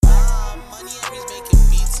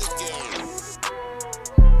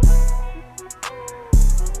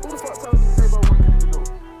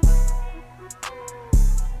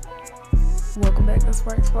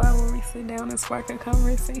sit down and spark a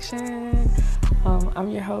conversation.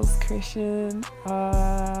 I'm your host, Christian.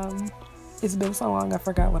 It's been so long I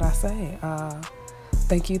forgot what I say.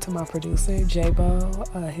 Thank you to my producer, J-Bo.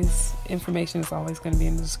 His information is always going to be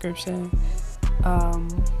in the description.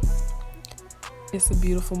 It's a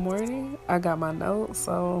beautiful morning. I got my notes,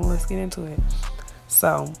 so let's get into it.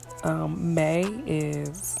 So, May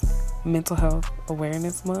is Mental Health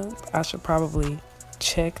Awareness Month. I should probably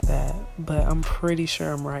check that, but I'm pretty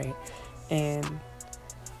sure I'm right. And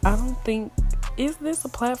I don't think, is this a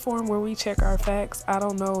platform where we check our facts? I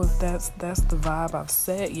don't know if that's the vibe I've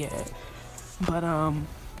set yet, but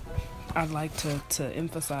I'd like to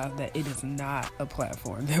emphasize that it is not a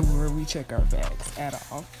platform that where we check our facts at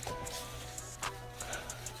all.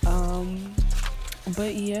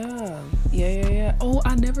 But yeah. Oh,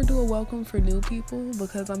 I never do a welcome for new people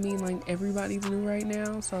because everybody's new right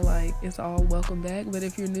now, so it's all welcome back. But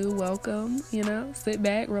if you're new, welcome. Sit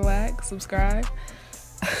back, relax, subscribe.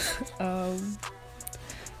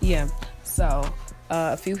 Yeah. So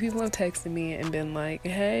a few people have texted me and been like,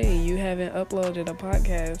 "Hey, you haven't uploaded a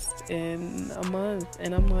podcast in a month,"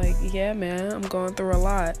 and I'm like, "Yeah, man, I'm going through a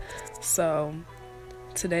lot." So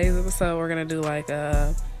today's episode, we're gonna do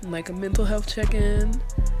a mental health check-in,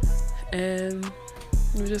 and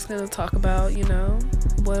we're just gonna talk about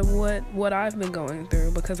what I've been going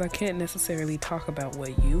through, because I can't necessarily talk about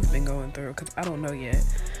what you've been going through because I don't know yet.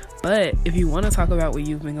 But if you want to talk about what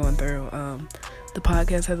you've been going through, the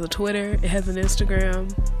podcast has a Twitter, it has an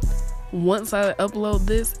Instagram. Once I upload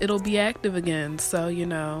this, it'll be active again, so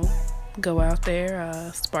go out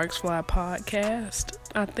there. Sparks Fly Podcast,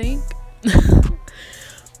 I think.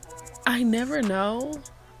 I never know,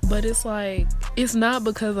 but it's not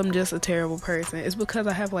because I'm just a terrible person. It's because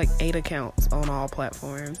I have 8 accounts on all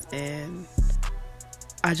platforms, and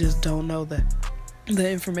I just don't know the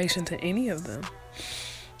information to any of them.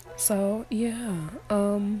 So yeah,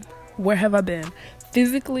 where have I been?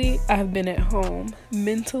 Physically, I've been at home.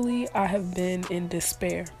 Mentally, I have been in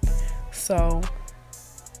despair. So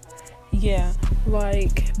yeah,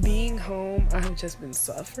 being home, I've just been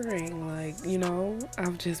suffering.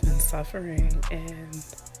 I've just been suffering, and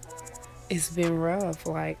it's been rough.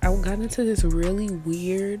 I got into this really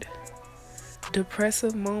weird,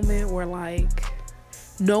 depressive moment where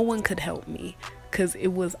no one could help me, because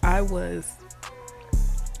I was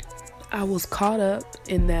caught up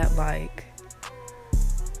in that.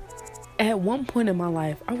 At one point in my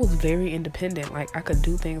life, I was very independent. I could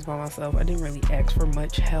do things by myself. I didn't really ask for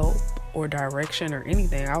much help or direction or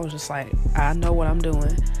anything. I was just I know what I'm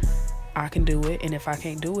doing. I can do it. And if I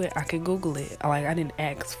can't do it, I can Google it. I didn't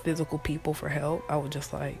ask physical people for help. I would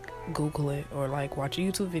just Google it or watch a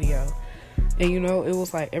YouTube video. And it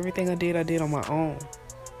was everything I did on my own.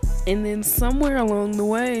 And then somewhere along the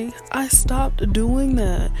way, I stopped doing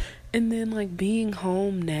that. And then being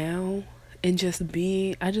home now and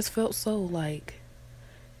I just felt so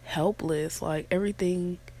helpless.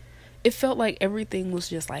 Everything, it felt like everything was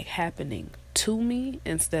just happening to me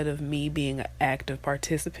instead of me being an active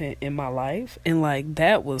participant in my life. And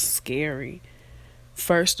that was scary,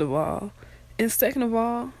 first of all. And second of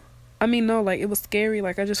all, it was scary.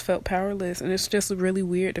 I just felt powerless, and it's just really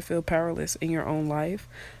weird to feel powerless in your own life.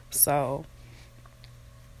 So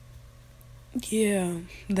yeah,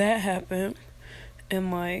 that happened.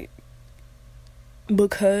 And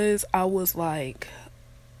because I was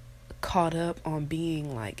caught up on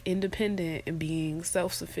being independent and being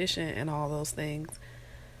self-sufficient and all those things,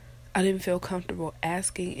 I didn't feel comfortable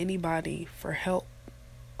asking anybody for help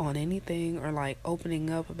on anything, or opening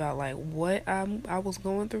up about what I was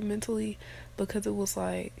going through mentally, because it was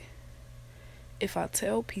if I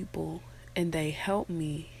tell people and they help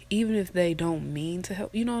me, even if they don't mean to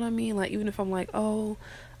help, you know what I mean? Even if I'm oh,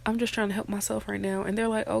 I'm just trying to help myself right now, and they're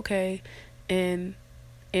okay, and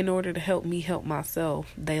in order to help me help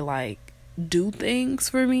myself, they do things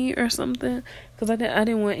for me or something, because I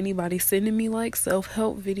didn't want anybody sending me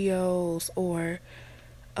self-help videos or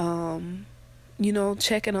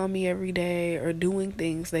checking on me every day or doing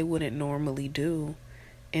things they wouldn't normally do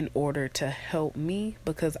in order to help me,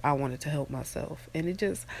 because I wanted to help myself. And it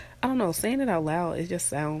just, I don't know, saying it out loud, it just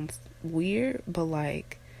sounds weird, but it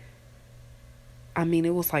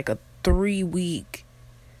was a 3-week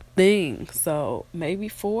thing, so maybe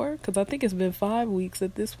 4, because I think it's been 5 weeks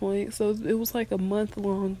at this point. So it was a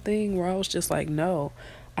month-long thing where I was just no,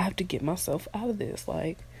 I have to get myself out of this.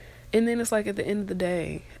 And then it's at the end of the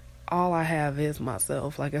day, all I have is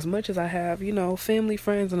myself. As much as I have family,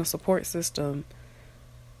 friends, and a support system,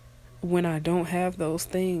 when I don't have those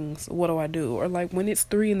things, what do? Or when it's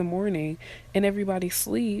 3 a.m. and everybody's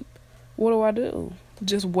asleep, what do?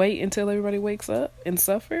 Just wait until everybody wakes up and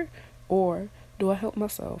suffer? or do I help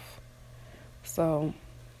myself? So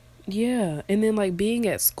yeah, and then like being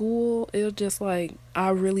at school, it was just like I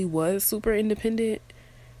really was super independent.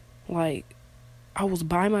 Like I was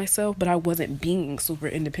by myself, but I wasn't being super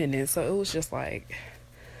independent. So it was just like,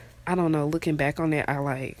 I don't know, looking back on it,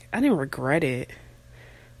 I didn't regret it,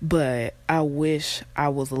 but I wish I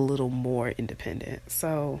was a little more independent.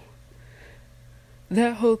 So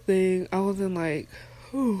that whole thing, I wasn't like,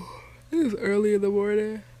 whew, it was early in the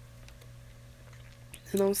morning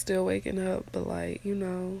and I'm still waking up, but like,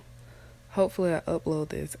 hopefully I upload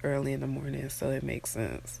this early in the morning so it makes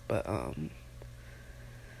sense. But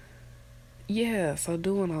yeah, so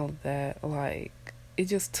doing all of that, like, it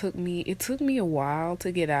took me a while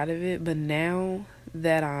to get out of it, but now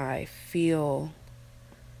that I feel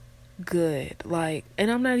good, like,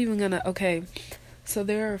 and I'm not even gonna, okay, so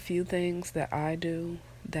there are a few things that I do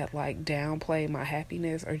that like downplay my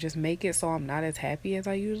happiness or just make it so I'm not as happy as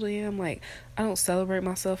I usually am. Like, I don't celebrate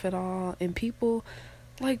myself at all, and people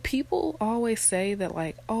always say that,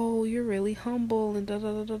 like, oh, you're really humble and da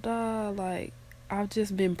da da da da. Like, I've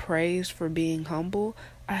just been praised for being humble.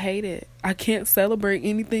 I hate it. I can't celebrate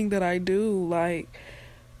anything that I do. Like,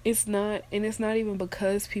 it's not even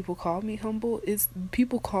because people call me humble. It's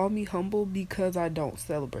people call me humble because I don't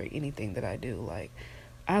celebrate anything that I do. Like,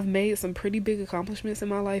 I've made some pretty big accomplishments in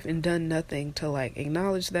my life and done nothing to like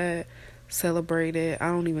acknowledge that, celebrate it. I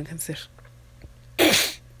don't even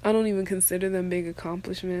consider them big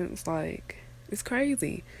accomplishments. Like, it's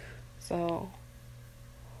crazy. So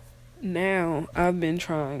now I've been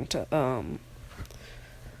trying to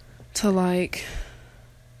like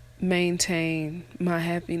maintain my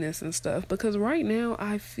happiness and stuff, because right now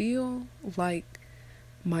I feel like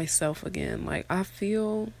myself again. Like, I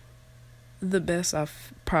feel the best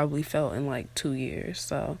I've probably felt in like 2 years.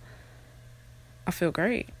 So I feel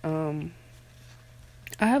great. I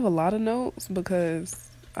have a lot of notes because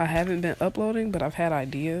I haven't been uploading, but I've had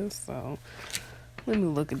ideas. So let me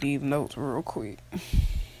look at these notes real quick.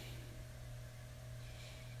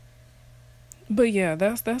 But yeah,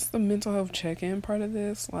 that's the mental health check-in part of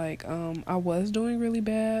this. Like, I was doing really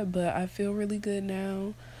bad, but I feel really good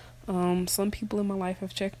now. Some people in my life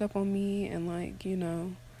have checked up on me and, like,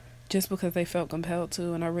 just because they felt compelled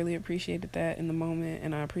to, and I really appreciated that in the moment,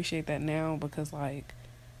 and I appreciate that now because, like,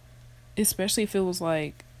 especially if it was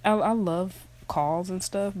like, I love calls and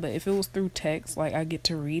stuff, but if it was through text, like, I get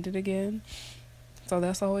to read it again, so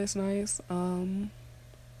that's always nice.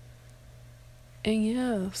 And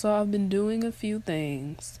yeah, so I've been doing a few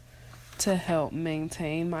things to help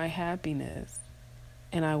maintain my happiness,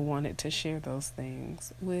 and I wanted to share those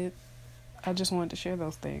things because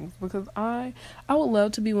I would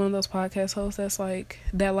love to be one of those podcast hosts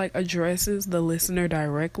that addresses the listener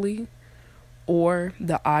directly or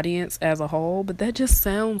the audience as a whole, but that just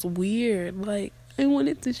sounds weird. Like, I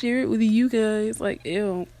wanted to share it with you guys. Like,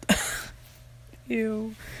 ew.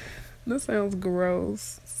 Ew. That sounds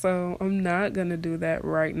gross. So I'm not gonna do that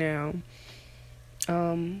right now.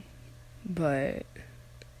 But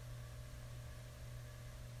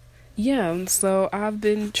yeah, so I've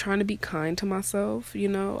been trying to be kind to myself.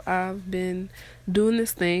 I've been doing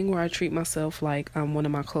this thing where I treat myself like I'm one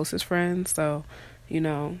of my closest friends. So,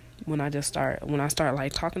 when I start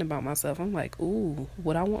like talking about myself, I'm like, ooh,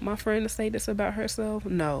 would I want my friend to say this about herself?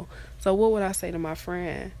 No. So what would I say to my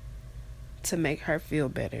friend to make her feel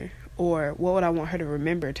better? Or what would I want her to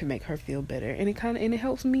remember to make her feel better? And it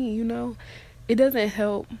helps me, It doesn't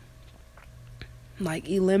help like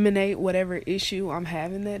eliminate whatever issue I'm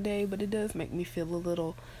having that day, but it does make me feel a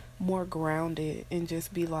little more grounded and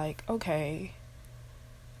just be like, okay,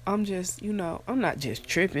 I'm just, I'm not just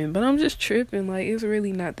tripping, but I'm just tripping. Like, it's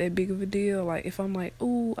really not that big of a deal. Like, if I'm like,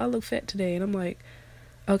 ooh, I look fat today, and I'm like,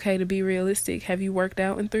 okay, to be realistic, have you worked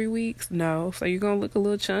out in 3 weeks? No. So you're gonna look a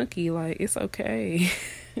little chunky. Like, it's okay.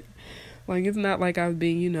 Like, it's not like I've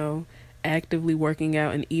been, actively working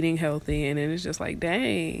out and eating healthy, and then it's just like,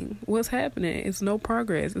 dang, what's happening? It's no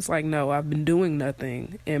progress. It's like, no, I've been doing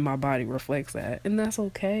nothing, and my body reflects that, and that's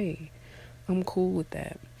okay. I'm cool with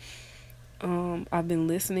that. I've been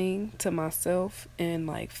listening to myself and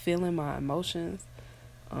like feeling my emotions.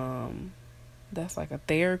 That's like a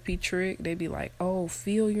therapy trick. They be like, oh,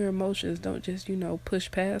 feel your emotions. Don't just,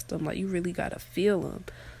 push past them. Like, you really gotta feel them.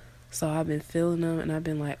 So I've been feeling them, and I've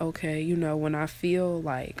been like, okay, when I feel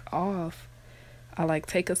like off, I like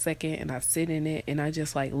take a second and I sit in it, and I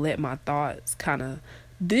just like let my thoughts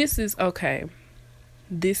this is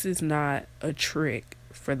not a trick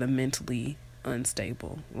for the mentally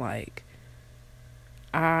unstable. Like,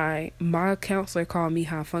 my counselor called me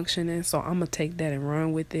high functioning, so I'm gonna take that and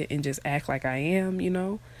run with it and just act like I am,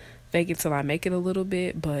 fake it till I make it a little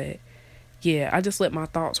bit. But yeah, I just let my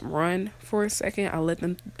thoughts run for a second.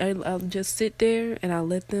 I'll just sit there and I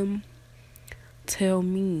let them tell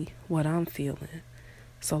me what I'm feeling.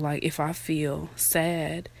 So like if I feel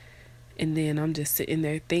sad and then I'm just sitting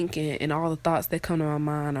there thinking and all the thoughts that come to my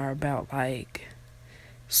mind are about like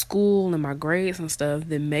school and my grades and stuff,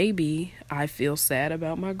 then maybe I feel sad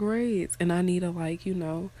about my grades and I need to like,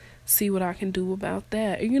 see what I can do about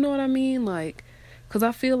that. You know what I mean? Like, because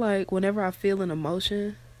I feel like whenever I feel an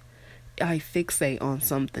emotion, I fixate on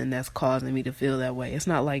something that's causing me to feel that way. It's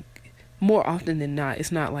not like, more often than not,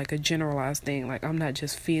 it's not like a generalized thing. Like, I'm not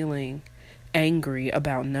just feeling angry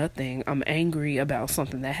about nothing. I'm angry about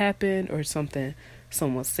something that happened or something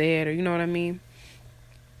someone said, or you know what I mean?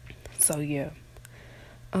 So, yeah.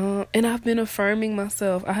 And I've been affirming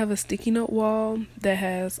myself. I have a sticky note wall that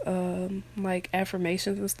has like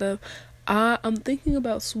affirmations and stuff. I'm thinking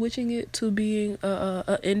about switching it to being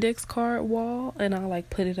a index card wall, and I like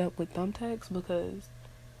put it up with thumbtacks because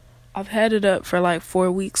I've had it up for like 4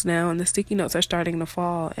 weeks now, and the sticky notes are starting to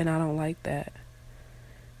fall, and I don't like that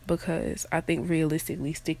because I think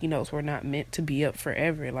realistically sticky notes were not meant to be up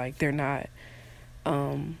forever. Like they're not.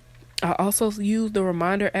 I also use the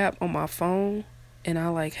reminder app on my phone. And I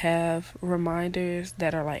like have reminders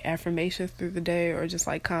that are like affirmations through the day or just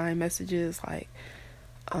like kind messages. Like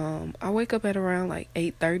I wake up at around like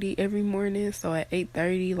 8:30 every morning. So at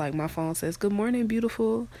 8:30 like my phone says good morning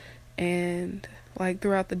beautiful, and like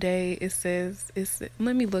throughout the day it says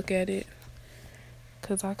let me look at it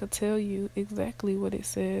because I could tell you exactly what it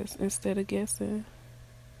says instead of guessing.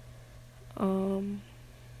 I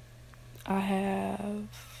have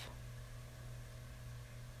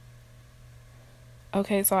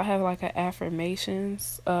Okay, so I have like an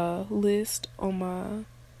affirmations list on my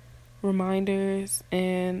reminders,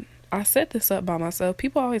 and I set this up by myself.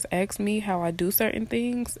 People always ask me how I do certain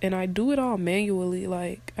things, and I do it all manually.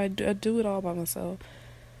 Like I do it all by myself.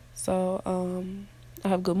 So I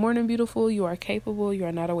have good morning beautiful, you are capable, you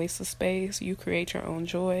are not a waste of space, you create your own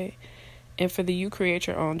joy. And for the you create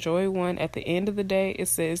your own joy one, at the end of the day it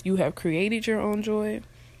says you have created your own joy.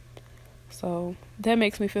 So that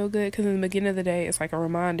makes me feel good because in the beginning of the day, it's like a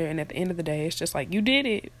reminder. And at the end of the day, it's just like, you did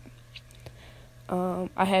it.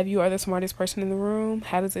 I have you are the smartest person in the room.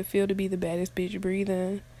 How does it feel to be the baddest bitch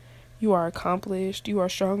breathing? You are accomplished. You are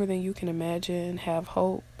stronger than you can imagine. Have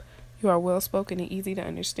hope. You are well-spoken and easy to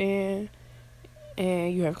understand.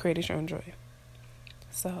 And you have created your own joy.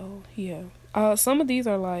 So, yeah. Some of these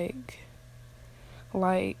are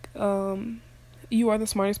you are the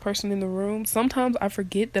smartest person in the room. Sometimes I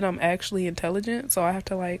forget that I'm actually intelligent, so I have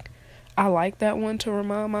to I like that one to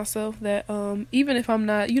remind myself that even if I'm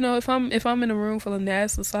not, if I'm in a room full of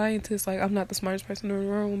NASA scientists, like I'm not the smartest person in the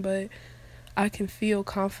room, but I can feel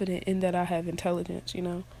confident in that I have intelligence,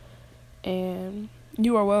 And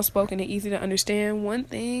you are well spoken and easy to understand. One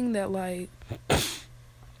thing that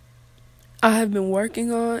I have been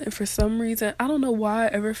working on, and for some reason, I don't know why I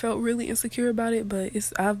ever felt really insecure about it, but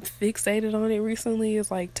I've fixated on it recently, is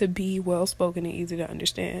like to be well spoken and easy to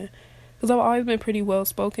understand. Because I've always been pretty well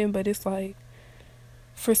spoken, but it's like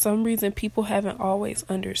for some reason people haven't always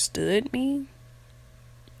understood me.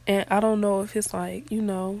 And I don't know if it's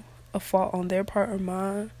a fault on their part or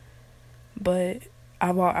mine, but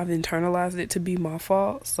I've internalized it to be my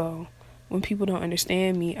fault. So when people don't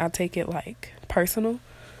understand me, I take it personal.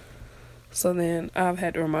 So then I've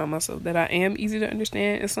had to remind myself that I am easy to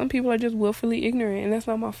understand, and some people are just willfully ignorant, and that's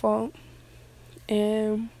not my fault.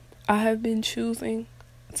 And I have been choosing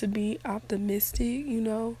to be optimistic,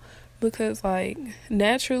 because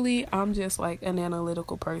naturally I'm just an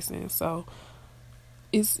analytical person. So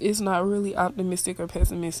it's not really optimistic or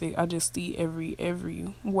pessimistic. I just see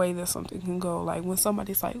every way that something can go. Like when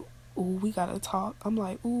somebody's like, "Ooh, we gotta talk," I'm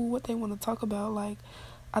like, "Ooh, what they want to talk about?"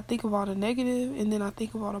 I think of all the negative, and then I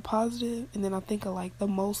think of all the positive, and then I think of the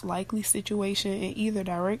most likely situation in either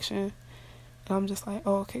direction, and I'm just like,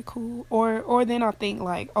 oh, okay, cool. Or then I think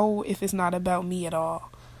oh, if it's not about me at all.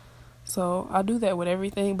 So I do that with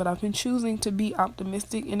everything, but I've been choosing to be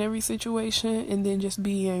optimistic in every situation, and then just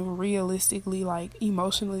being realistically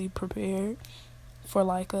emotionally prepared for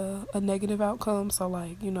a negative outcome. So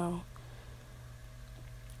I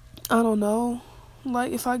don't know.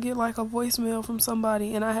 If I get a voicemail from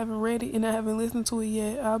somebody and I haven't read it and I haven't listened to it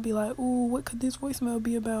yet, I'll be like, ooh, what could this voicemail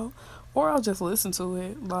be about? Or I'll just listen to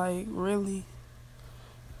it, really.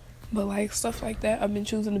 But stuff like that, I've been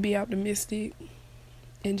choosing to be optimistic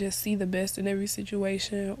and just see the best in every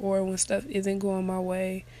situation. Or when stuff isn't going my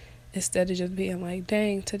way, instead of just being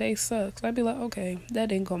dang, today sucks, I'd be like, okay, that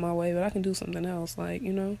didn't go my way, but I can do something else.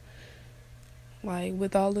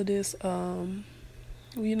 With all of this,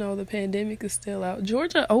 The pandemic is still out.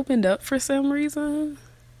 Georgia opened up for some reason,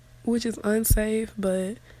 which is unsafe,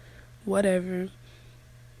 but whatever.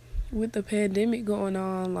 With the pandemic going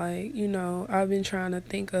on, I've been trying to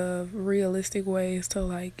think of realistic ways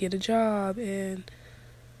to, get a job. And,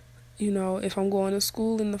 if I'm going to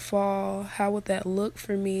school in the fall, how would that look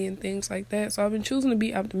for me and things like that. So I've been choosing to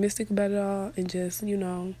be optimistic about it all and just,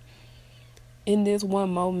 in this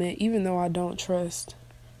one moment, even though I don't trust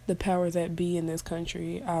the powers that be in this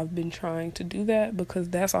country, I've been trying to do that because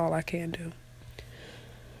that's all I can do.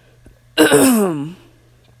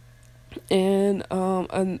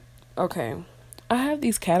 Okay, I have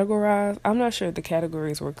these categorized. I'm not sure if the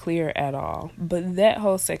categories were clear at all, but that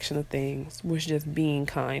whole section of things was just being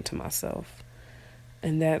kind to myself,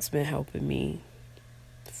 and that's been helping me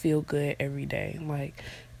feel good every day.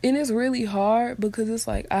 And it's really hard because it's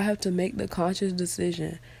I have to make the conscious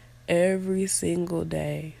decision every single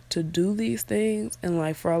day to do these things,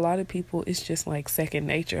 and for a lot of people it's just second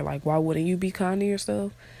nature. Why wouldn't you be kind to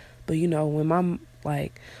yourself? But when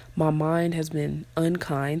my mind has been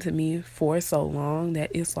unkind to me for so long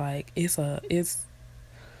that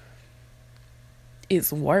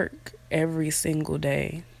it's work every single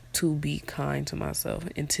day to be kind to myself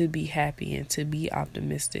and to be happy and to be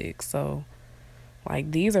optimistic. So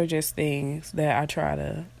these are just things that I try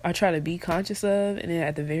to be conscious of, and then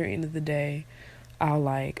at the very end of the day,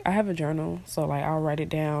 I have a journal, so I'll write it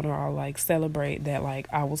down, or I'll celebrate that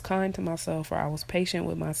I was kind to myself, or I was patient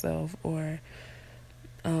with myself, or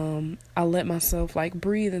I let myself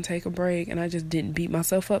breathe and take a break, and I just didn't beat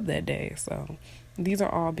myself up that day. So these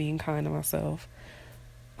are all being kind to myself.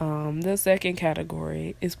 The second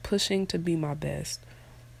category is pushing to be my best.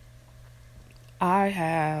 I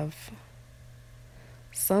have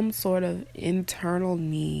some sort of internal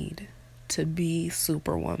need to be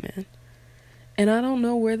Superwoman. And I don't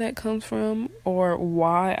know where that comes from or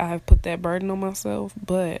why I have put that burden on myself,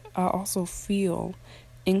 but I also feel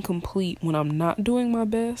incomplete when I'm not doing my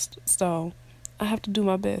best. So I have to do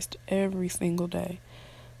my best every single day.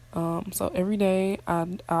 So every day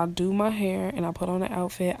I do my hair and I put on an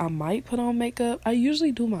outfit. I might put on makeup. I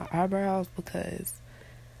usually do my eyebrows because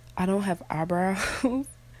I don't have eyebrows.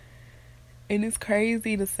 And it's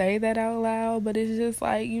crazy to say that out loud, but it's just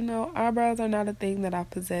eyebrows are not a thing that I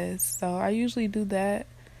possess. So I usually do that.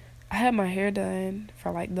 I had my hair done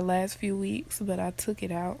for the last few weeks, but I took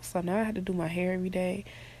it out. So now I have to do my hair every day,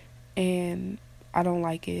 and I don't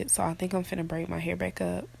like it. So I think I'm finna braid my hair back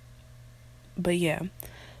up. But yeah.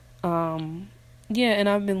 And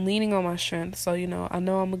I've been leaning on my strength. So, I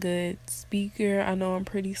know I'm a good speaker. I know I'm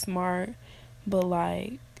pretty smart, but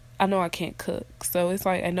I know I can't cook. So it's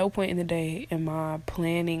at no point in the day am I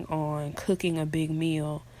planning on cooking a big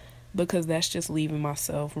meal, because that's just leaving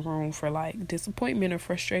myself room for disappointment or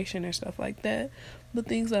frustration or stuff like that. But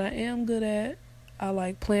things that I am good at,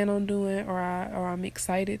 I plan on doing, or I'm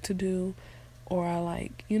excited to do, or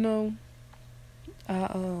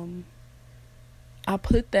I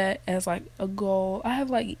put that as a goal. I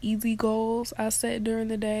have easy goals I set during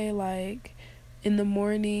the day. In the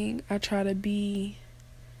morning I try to be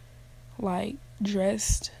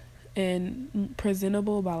dressed and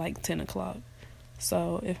presentable by 10 o'clock.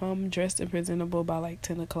 So if I'm dressed and presentable by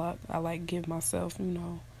 10 o'clock, I give myself,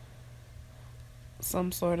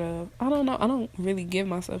 some sort of, I don't know, I don't really give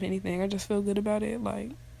myself anything. I just feel good about it.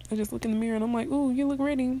 I just look in the mirror and I'm ooh, you look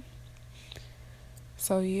ready.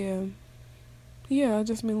 So yeah, I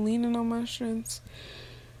just been leaning on my strengths.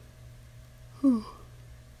 In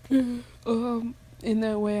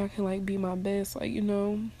that way I can be my best.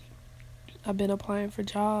 I've been applying for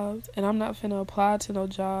jobs, and I'm not finna apply to no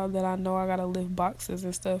job that I know I gotta lift boxes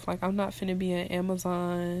and stuff. I'm not finna be at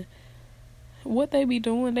Amazon. What they be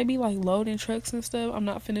doing, they be loading trucks and stuff. I'm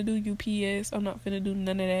not finna do UPS. I'm not finna do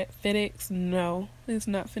none of that. FedEx, no, it's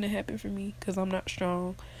not finna happen for me because I'm not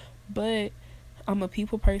strong. But I'm a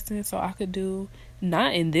people person, so I could do,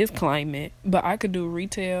 not in this climate, but I could do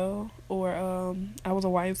retail, or I was a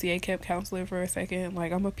YMCA camp counselor for a second.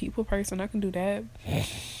 I'm a people person, I can do that.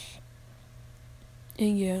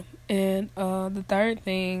 And yeah, and the third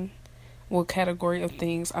thing, category of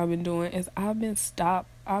things I've been doing is I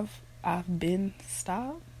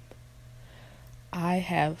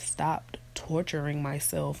have stopped torturing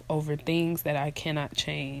myself over things that I cannot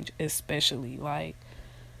change, especially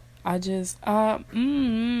this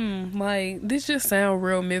just sound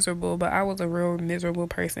real miserable, but I was a real miserable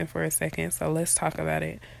person for a second, so let's talk about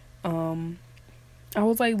it. I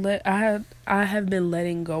was I have been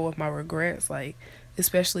letting go of my regrets,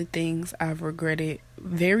 especially things I've regretted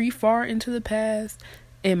very far into the past,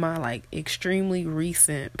 in my extremely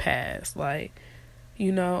recent past.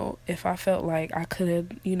 you know, if I felt like I could have,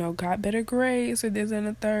 you know, got better grades or this and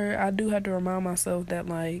the third, I do have to remind myself that,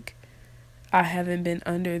 like, I haven't been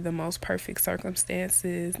under the most perfect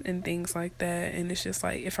circumstances and things like that. And it's just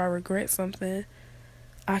like, if I regret something,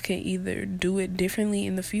 I can either do it differently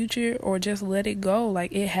in the future or just let it go.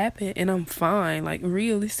 Like, it happened and I'm fine. Like,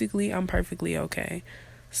 realistically, I'm perfectly okay.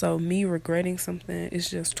 So me regretting something is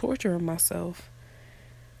just torturing myself.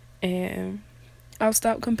 And I'll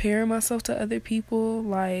stop comparing myself to other people.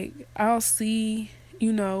 Like, I'll see,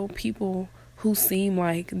 you know, people who seem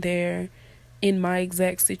like they're in my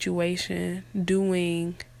exact situation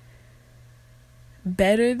doing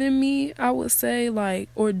better than me, I would say, like,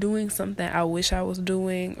 or doing something I wish I was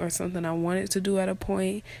doing or something I wanted to do at a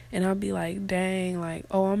point, and I'll be like, dang, like,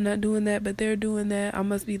 oh, I'm not doing that, but they're doing that. I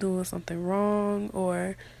must be doing something wrong,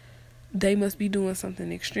 or they must be doing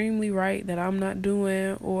something extremely right that I'm not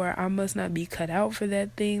doing, or I must not be cut out for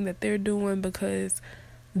that thing that they're doing because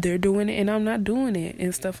they're doing it and I'm not doing it,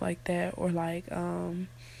 and stuff like that. Or like,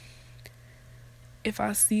 if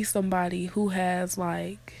I see somebody who has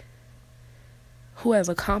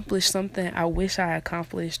accomplished something I wish I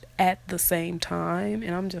accomplished at the same time,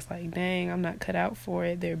 and I'm just like, dang, I'm not cut out for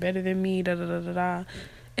it, they're better than me, da da da da da.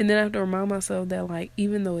 And then I have to remind myself that, like,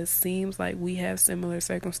 even though it seems like we have similar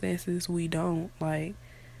circumstances, we don't. Like,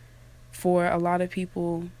 for a lot of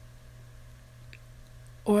people,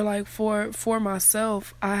 or like for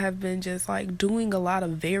myself, I have been just like doing a lot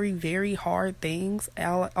of very, very hard things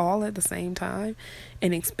all at the same time,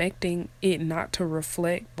 and expecting it not to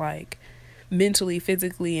reflect, like, mentally,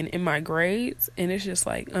 physically, and in my grades. And it's just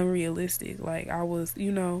like unrealistic. Like, I was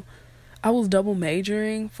double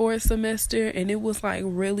majoring for a semester, and it was like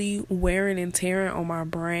really wearing and tearing on my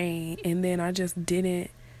brain. And then I just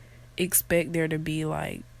didn't expect there to be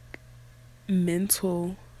like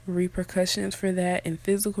mental repercussions for that and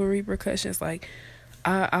physical repercussions. Like,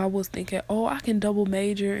 I was thinking, oh, I can double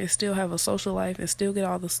major and still have a social life and still get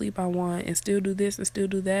all the sleep I want and still do this and still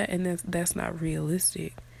do that, and that's not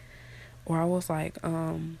realistic. Or I was like,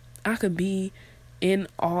 I could be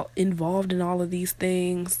involved in all of these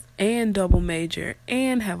things and double major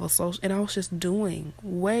and have a social, and I was just doing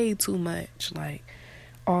way too much, like,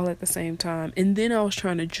 all at the same time. And then I was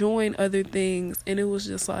trying to join other things, and it was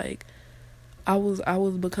just like I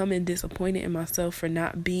was becoming disappointed in myself for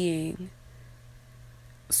not being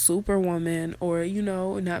superwoman, or, you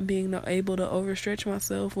know, not being able to overstretch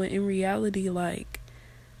myself, when in reality, like,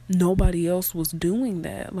 nobody else was doing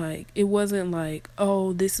that. Like, it wasn't like,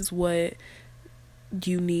 oh, this is what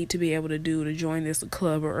you need to be able to do to join this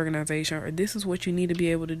club or organization, or this is what you need to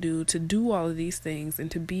be able to do all of these things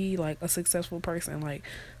and to be like a successful person. Like,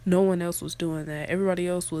 no one else was doing that. Everybody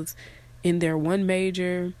else was in their one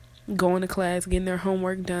major, going to class, getting their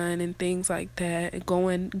homework done and things like that,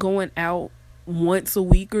 going out once a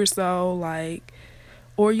week or so, like,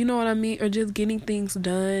 or, you know what I mean, or just getting things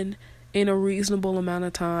done in a reasonable amount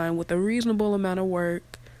of time with a reasonable amount of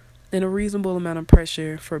work and a reasonable amount of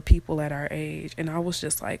pressure for people at our age. And I was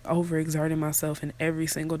just like overexerting myself in every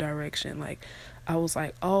single direction. Like, I was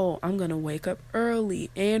like, oh, I'm gonna wake up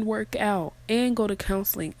early and work out and go to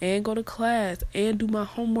counseling and go to class and do my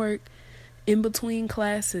homework in between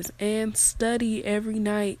classes and study every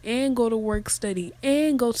night and go to work study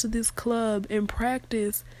and go to this club and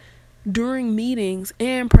practice during meetings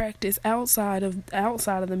and practice outside of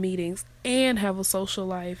the meetings and have a social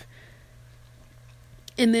life.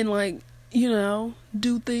 And then, like, you know,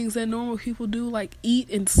 do things that normal people do, like eat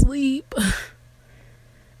and sleep.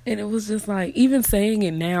 And it was just like, even saying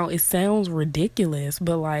it now, it sounds ridiculous,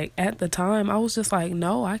 but like at the time I was just like,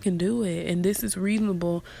 no, I can do it, and this is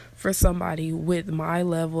reasonable for somebody with my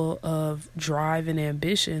level of drive and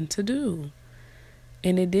ambition to do.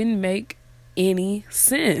 And it didn't make any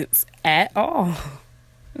sense at all.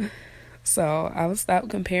 So I would stop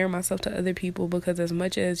comparing myself to other people, because as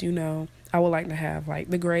much as, you know, I would like to have like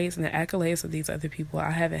the grades and the accolades of these other people,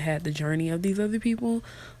 I haven't had the journey of these other people,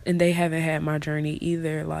 and they haven't had my journey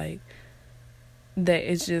either. Like, that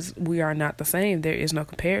it's just, we are not the same. There is no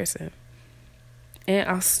comparison. And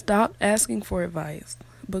I stopped asking for advice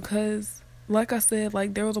because, like I said,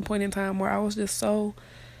 like, there was a point in time where I was just so,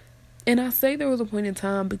 and I say there was a point in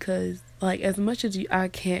time because, like, as much as I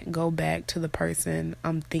can't go back to the person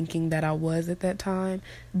I'm thinking that I was at that time,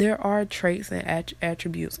 there are traits and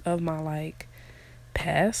attributes of my, like,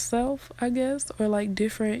 past self, I guess, or, like,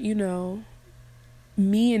 different, you know,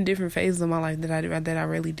 me in different phases of my life that I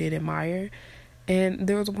really did admire. And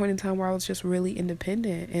there was a point in time where I was just really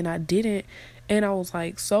independent, and I was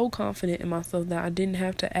like so confident in myself that I didn't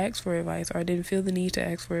have to ask for advice, or I didn't feel the need to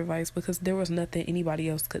ask for advice, because there was nothing anybody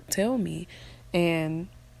else could tell me. And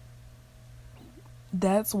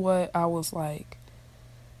that's what I was like,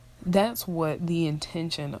 that's what the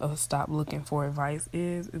intention of stop looking for advice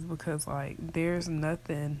is because, like, there's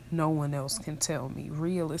nothing no one else can tell me.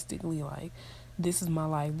 Realistically, like, this is my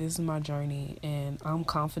life, this is my journey, and I'm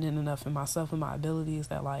confident enough in myself and my abilities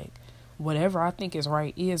that, like, whatever I think is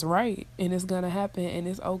right, and it's gonna happen, and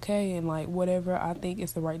it's okay, and, like, whatever I think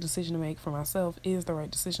is the right decision to make for myself is the right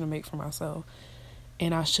decision to make for myself.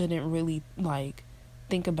 And I shouldn't really, like,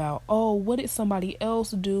 think about, oh, what did somebody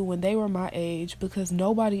else do when they were my age, because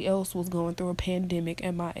nobody else was going through a pandemic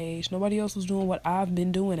at my age. Nobody else was doing what I've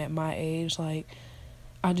been doing at my age. Like,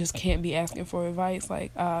 I just can't be asking for advice.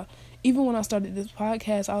 Like, even when I started this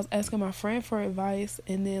podcast, I was asking my friend for advice,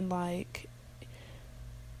 and then, like,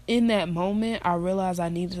 in that moment, I realized I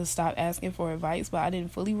needed to stop asking for advice, but I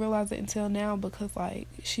didn't fully realize it until now, because, like,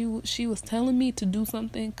 she was telling me to do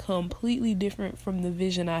something completely different from the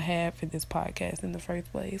vision I had for this podcast in the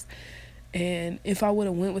first place. And if I would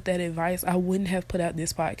have went with that advice, I wouldn't have put out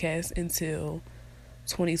this podcast until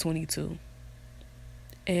 2022.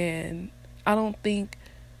 And I don't think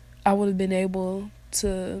I would have been able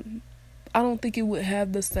to, I don't think it would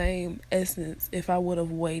have the same essence if I would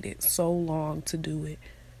have waited so long to do it.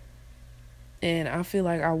 And I feel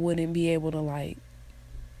like I wouldn't be able to, like,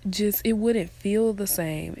 it wouldn't feel the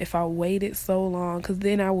same if I waited so long, because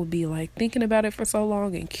then I would be, like, thinking about it for so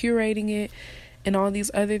long and curating it and all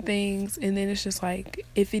these other things. And then it's just like,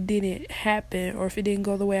 if it didn't happen, or if it didn't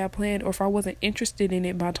go the way I planned, or if I wasn't interested in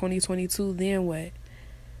it by 2022, then what?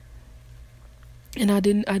 And I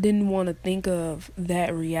didn't want to think of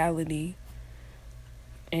that reality.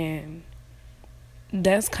 And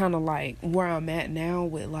that's kind of, like, where I'm at now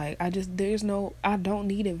with, like, I don't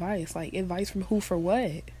need advice. Like, advice from who for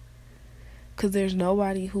what? Because there's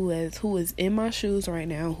nobody who is in my shoes right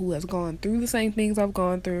now, who has gone through the same things I've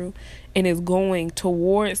gone through and is going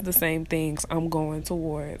towards the same things I'm going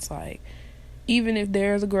towards. Like, even if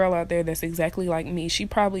there's a girl out there that's exactly like me, she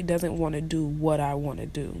probably doesn't want to do what I want to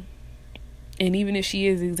do. And even if she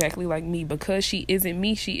is exactly like me, because she isn't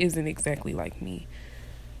me, she isn't exactly like me.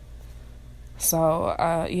 So,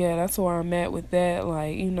 yeah, that's where I'm at with that.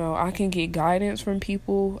 Like, you know, I can get guidance from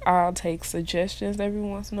people. I'll take suggestions every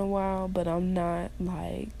once in a while, but I'm not,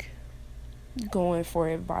 like, going for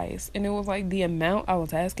advice. And it was, like, the amount I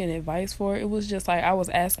was asking advice for, it was just, like, I was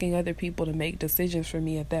asking other people to make decisions for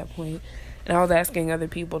me at that point. And I was asking other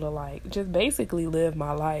people to, like, just basically live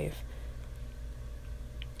my life.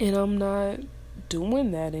 And I'm not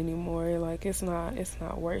doing that anymore. Like, it's not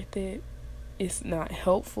worth it. It's not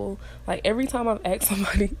helpful. Like, every time I've asked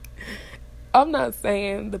somebody, I'm not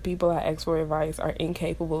saying the people I ask for advice are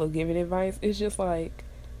incapable of giving advice. It's just like,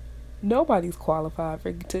 nobody's qualified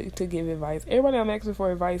to give advice. Everybody I'm asking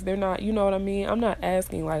for advice, they're not, you know what I mean? I'm not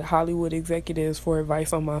asking, like, Hollywood executives for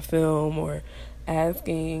advice on my film, or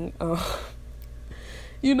asking,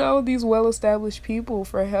 you know, these well-established people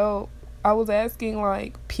for help. I was asking,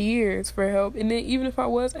 like, peers for help. And then even if I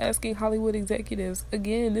was asking Hollywood executives,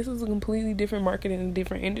 again, this is a completely different market and a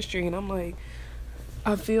different industry. And I'm like,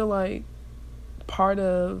 I feel like part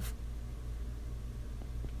of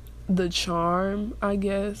the charm, I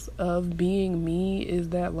guess, of being me is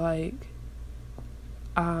that, like,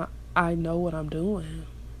 I know what I'm doing.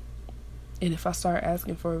 And if I start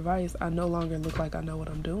asking for advice, I no longer look like I know what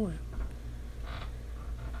I'm doing.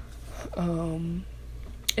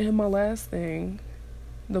 And my last thing,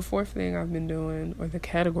 the fourth thing I've been doing, or the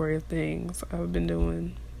category of things I've been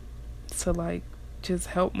doing to, like, just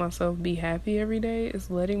help myself be happy every day, is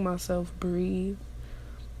letting myself breathe.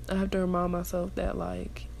 I have to remind myself that,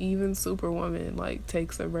 like, even Superwoman, like,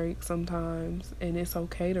 takes a break sometimes, and it's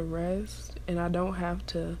okay to rest. And I don't have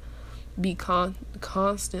to be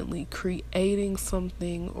constantly creating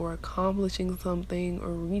something or accomplishing something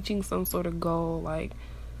or reaching some sort of goal. Like,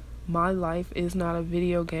 my life is not a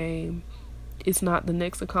video game. It's not the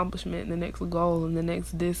next accomplishment and the next goal and the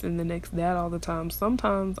next this and the next that all the time.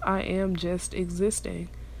 Sometimes I am just existing.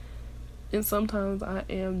 And sometimes I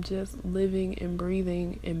am just living and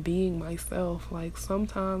breathing and being myself. Like,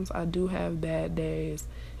 sometimes I do have bad days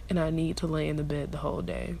and I need to lay in the bed the whole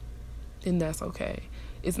day. And that's okay.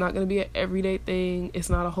 It's not going to be an everyday thing.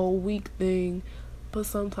 It's not a whole week thing. But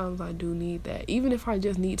sometimes I do need that. Even if I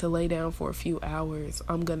just need to lay down for a few hours,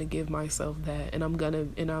 I'm going to give myself that. And I'm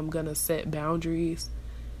going to set boundaries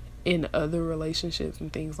in other relationships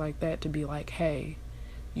and things like that to be like, hey,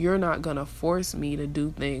 you're not going to force me to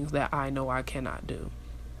do things that I know I cannot do.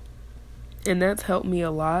 And that's helped me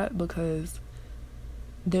a lot, because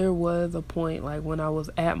there was a point, like, when I was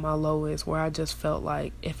at my lowest, where I just felt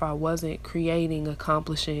like if I wasn't creating,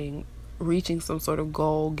 accomplishing, reaching some sort of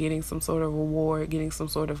goal, getting some sort of reward, getting some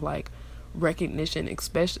sort of, like, recognition,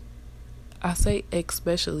 especially, I say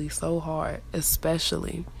especially so hard,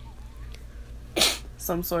 especially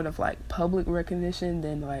some sort of like public recognition,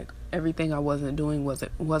 then like everything I wasn't doing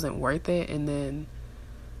wasn't worth it, and then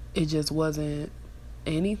it just wasn't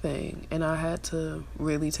anything. And I had to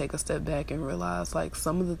really take a step back and realize like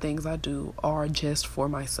some of the things I do are just for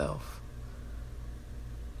myself.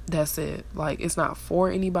 That's it. Like, it's not for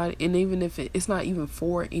anybody, and even if it's not even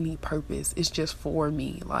for any purpose, it's just for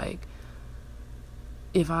me. Like,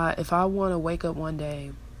 if I want to wake up one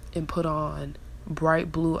day and put on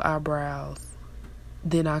bright blue eyebrows,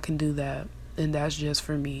 then I can do that, and that's just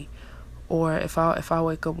for me. Or if I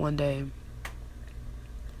wake up one day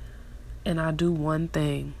and I do one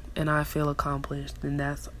thing and I feel accomplished, then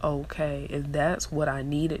that's okay. If that's what I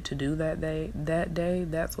needed to do that day,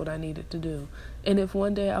 that's what I needed to do. And if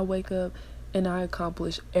one day I wake up and I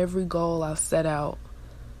accomplish every goal I set out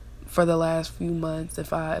for the last few months,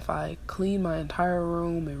 if I clean my entire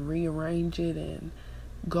room and rearrange it and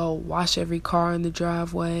go wash every car in the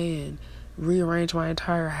driveway and rearrange my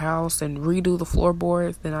entire house and redo the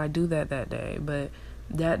floorboards, then I do that day. But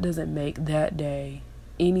that doesn't make that day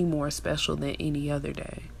any more special than any other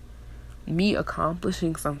day. Me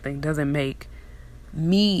accomplishing something doesn't make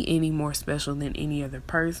me any more special than any other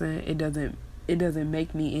person. It doesn't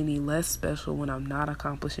make me any less special when I'm not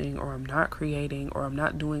accomplishing, or I'm not creating, or I'm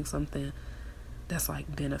not doing something that's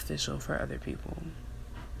like beneficial for other people.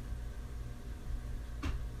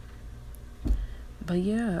 But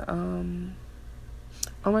yeah, oh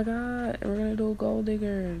my god, we're gonna do a gold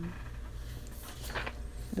digger.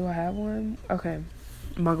 Do I have one? Okay.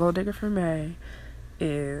 My gold digger for May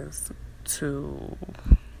is to...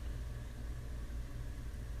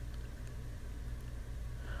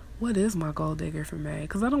 What is my gold digger for May?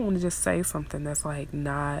 Because I don't want to just say something that's like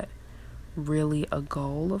not really a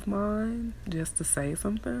goal of mine just to say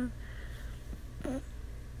something.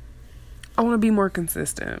 I want to be more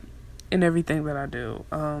consistent in everything that I do.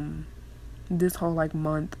 This whole like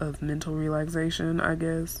month of mental relaxation, I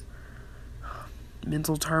guess,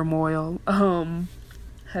 mental turmoil,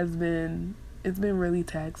 it's been really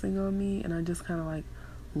taxing on me, and I just kind of like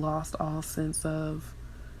lost all sense of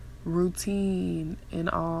routine and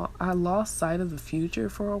all. I lost sight of the future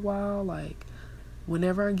for a while. Like,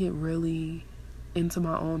 whenever I get really into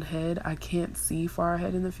my own head, I can't see far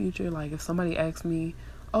ahead in the future. Like, if somebody asks me,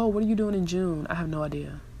 oh, what are you doing in June? I have no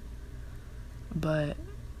idea. But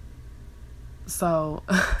so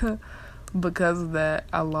because of that,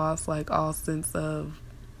 I lost like all sense of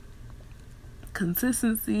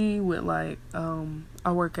consistency with like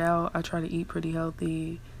I work out, I try to eat pretty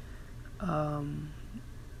healthy, I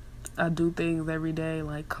do things every day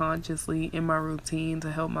like consciously in my routine to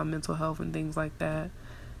help my mental health and things like that,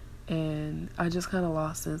 and I just kind of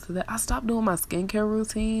lost sense of that. I stopped doing my skincare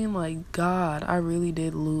routine. Like, God, I really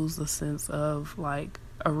did lose the sense of like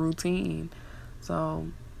a routine. So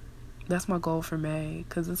that's my goal for May,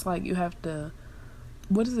 because it's like you have to,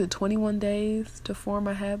 21 days to form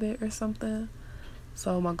a habit or something.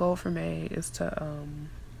 So my goal for May is to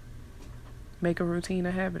make a routine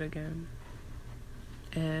a habit again.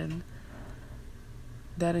 And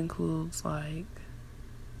that includes like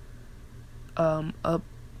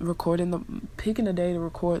picking a day to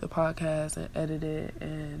record the podcast and edit it,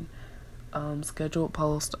 and scheduled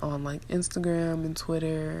posts on like Instagram and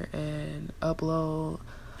Twitter, and upload.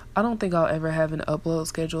 I don't think I'll ever have an upload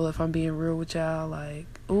schedule, if I'm being real with y'all.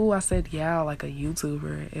 Like, ooh, I said y'all like a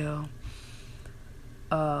YouTuber. Ew.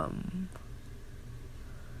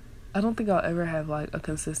 I don't think I'll ever have like a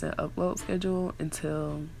consistent upload schedule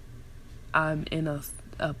until I'm in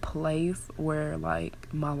a place where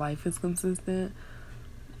like my life is consistent.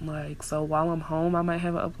 Like, so while I'm home, I might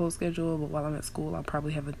have an upload schedule, but while I'm at school, I'll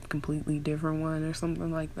probably have a completely different one or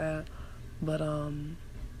something like that. But I'm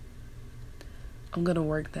gonna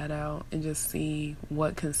work that out and just see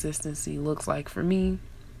what consistency looks like for me,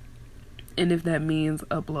 and if that means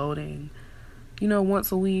uploading,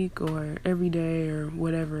 once a week or every day or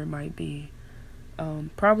whatever it might be.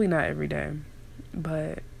 Probably not every day,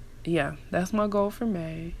 but yeah, that's my goal for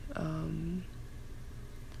May.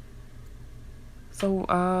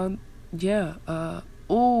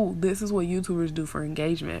 This is what YouTubers do for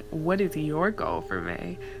engagement. What is your goal for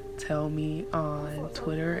May? Tell me on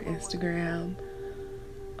Twitter, Instagram.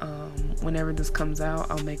 Whenever this comes out,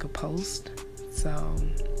 I'll make a post, so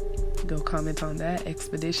go comment on that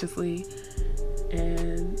expeditiously.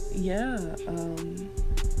 And yeah,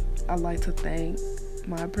 I'd like to thank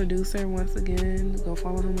my producer once again. Go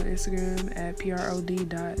follow him on Instagram at prod.jybo.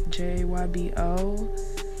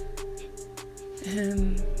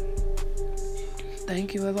 And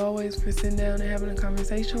thank you as always for sitting down and having a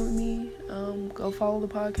conversation with me. Go follow the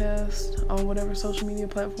podcast on whatever social media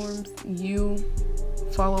platforms you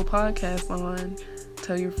follow podcasts on.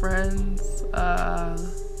 Tell your friends.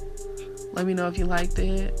 Let me know if you liked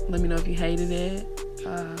it. Let me know if you hated it.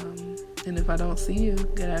 And if I don't see you,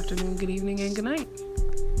 good afternoon, good evening, and good night.